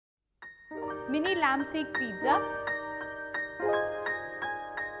mini lamb seekh pizza.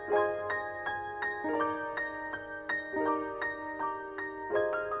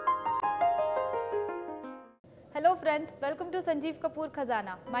 Hello friends, welcome to Sanjeev Kapoor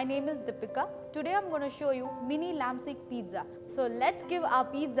Khazana. My name is Deepika. Today I'm going to show you mini lamb seekh pizza. So let's give our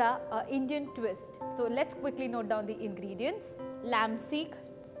pizza an Indian twist. So let's quickly note down the ingredients. Lamb seekh,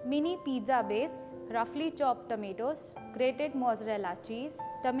 mini pizza base, roughly chopped tomatoes, grated mozzarella cheese,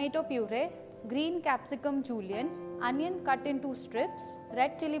 tomato puree, green capsicum julienne, onion cut into strips,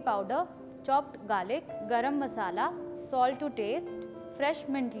 red chili powder, chopped garlic, garam masala, salt to taste, fresh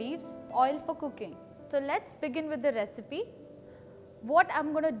mint leaves, oil for cooking. So let's begin with the recipe. What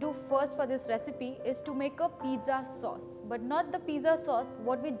I'm going to do first for this recipe is to make a pizza sauce, but not the pizza sauce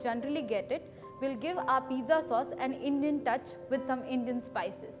what we generally get it. We'll give our pizza sauce an Indian touch with some Indian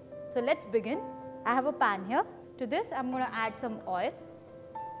spices. So let's begin. I have a pan here. To this I'm going to add some oil.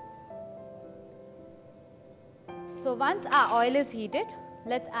 So once our oil is heated,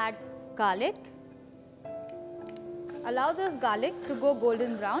 let's add garlic. Allow this garlic to go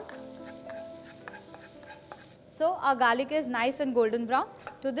golden brown. So our garlic is nice and golden brown.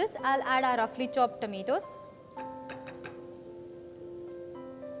 To this I'll add our roughly chopped tomatoes.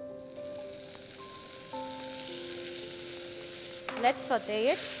 Let's saute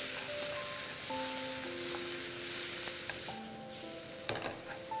it.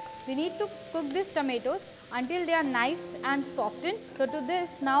 We need to cook these tomatoes until they are nice and softened. So to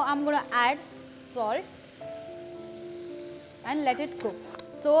this now I'm going to add salt and let it cook.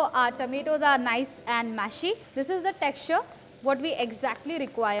 So our tomatoes are nice and mashy. This is the texture what we exactly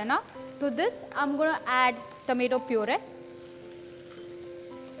require now. To this I'm going to add tomato puree.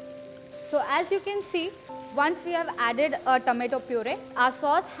 So as you can see, once we have added a tomato puree, our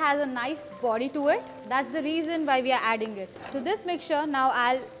sauce has a nice body to it. That's the reason why we are adding it. To this mixture now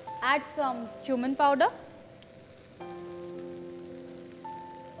I'll add some cumin powder,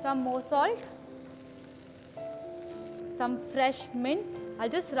 some more salt, some fresh mint. I'll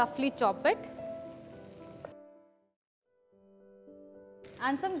just roughly chop it,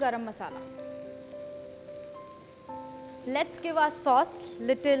 and some garam masala. Let's give our sauce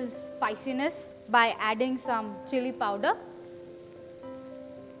little spiciness by adding some chili powder.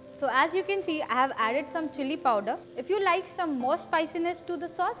 So as you can see, I have added some chili powder. If you like some more spiciness to the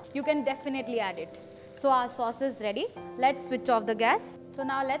sauce, you can definitely add it. So our sauce is ready. Let's switch off the gas. So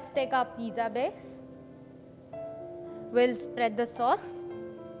now let's take our pizza base. We'll spread the sauce.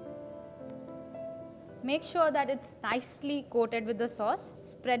 Make sure that it's nicely coated with the sauce.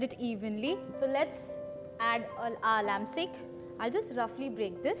 Spread it evenly. So let's add our lamb seekh. I'll just roughly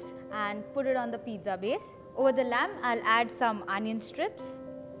break this and put it on the pizza base. Over the lamb, I'll add some onion strips,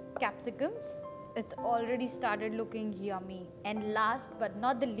 capsicums. It's already started looking yummy. And last but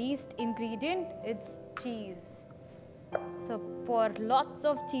not the least ingredient, it's cheese. So pour lots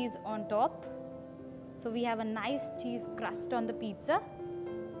of cheese on top. So we have a nice cheese crust on the pizza.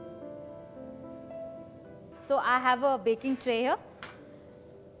 So I have a baking tray here.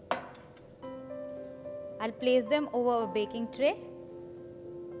 I'll place them over a baking tray.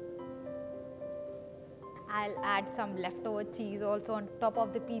 I'll add some leftover cheese also on top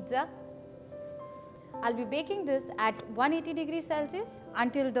of the pizza. I'll be baking this at 180 degrees Celsius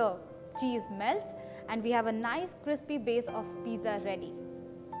until the cheese melts and we have a nice crispy base of pizza ready.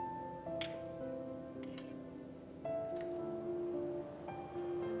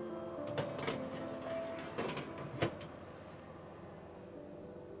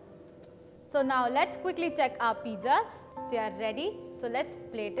 So now let's quickly check our pizzas. They are ready. So let's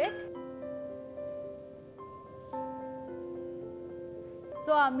plate it.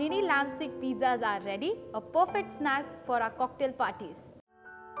 So our mini lamb seekh pizzas are ready. A perfect snack for our cocktail parties.